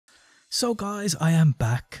So guys, I am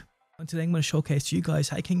back, and today I'm going to showcase to you guys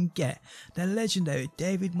how you can get the legendary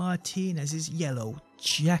David Martinez's yellow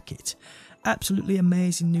jacket. Absolutely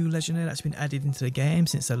amazing new legendary that's been added into the game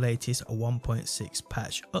since the latest 1.6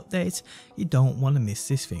 patch update. You don't want to miss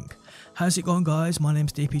this thing. How's it going guys? My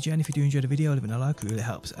name's DPJ, and if you do enjoy the video, leaving a like really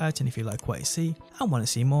helps out, and if you like what you see and want to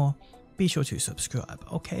see more, be sure to subscribe.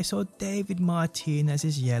 Okay, so David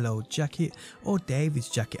Martinez's yellow jacket, or David's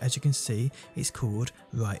jacket as you can see, it's called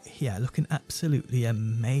right here, looking absolutely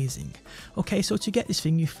amazing. Okay, so to get this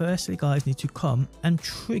thing, you firstly guys need to come and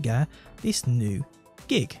trigger this new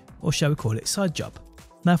gig, or shall we call it side job.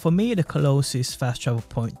 Now for me, the closest fast travel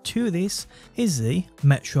point to this is the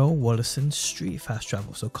Metro Wollaston Street fast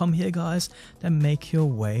travel. So come here guys, then make your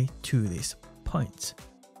way to this point.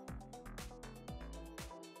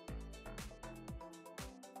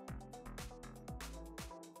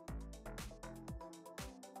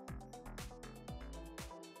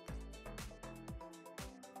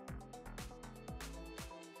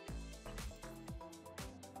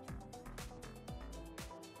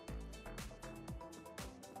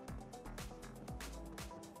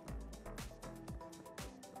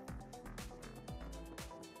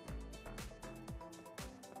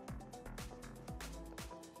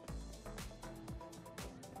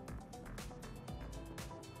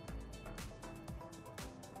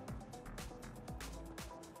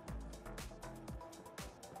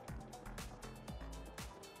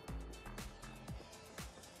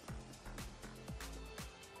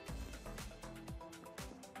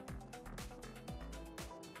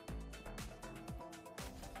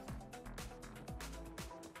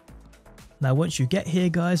 Now once you get here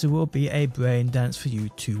guys, there will be a brain dance for you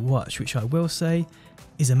to watch, which I will say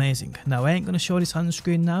is amazing. Now I ain't going to show this on the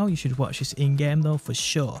screen now, you should watch this in game though for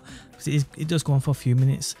sure, because it does go on for a few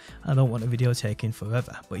minutes. I don't want the video taking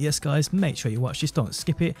forever, but yes guys, make sure you watch this, don't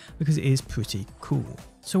skip it, because it is pretty cool.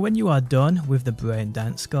 So when you are done with the brain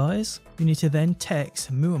dance guys, you need to then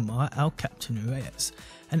text Muammar Al Captain Reyes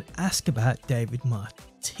and ask about David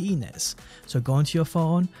Martinez. So go onto your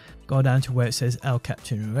phone, go down to where it says Al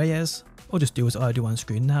Captain Reyes, or just do as I do on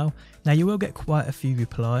screen now. Now you will get quite a few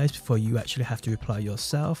replies before you actually have to reply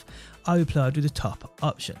yourself. I replied with the top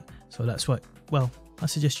option, so that's what, well, I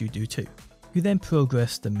suggest you do too. You then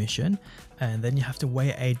progress the mission, and then you have to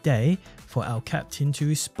wait a day for our captain to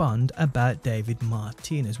respond about David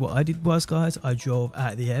Martinez. What I did was guys, I drove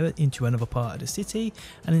out of the area into another part of the city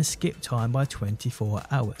and then skipped time by 24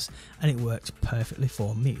 hours, and it worked perfectly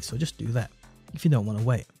for me. So just do that if you don't want to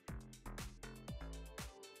wait.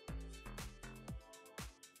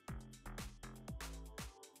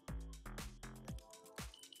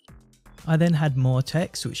 I then had more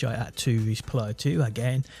text which I had to reply to.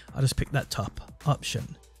 Again, I just picked that top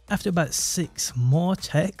option. After about 6 more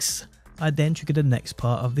texts, I then triggered the next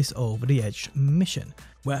part of this over the edge mission,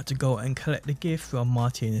 where I had to go and collect the gift from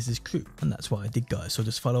Martinez's crew, and that's what I did guys. So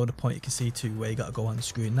just follow the point you can see to where you gotta go on the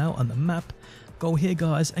screen now on the map. Go here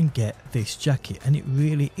guys and get this jacket, and it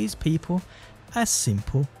really is people as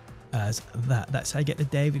simple as that. That's how you get the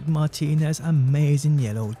David Martinez amazing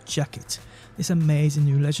yellow jacket. This amazing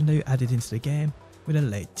new legendary added into the game with the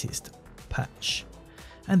latest patch.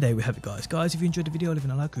 And there we have it guys. Guys, if you enjoyed the video,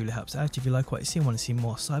 leaving a like really helps out. If you like what you see and want to see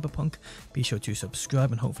more Cyberpunk, be sure to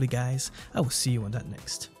subscribe, and hopefully guys, I will see you on that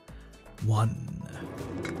next one.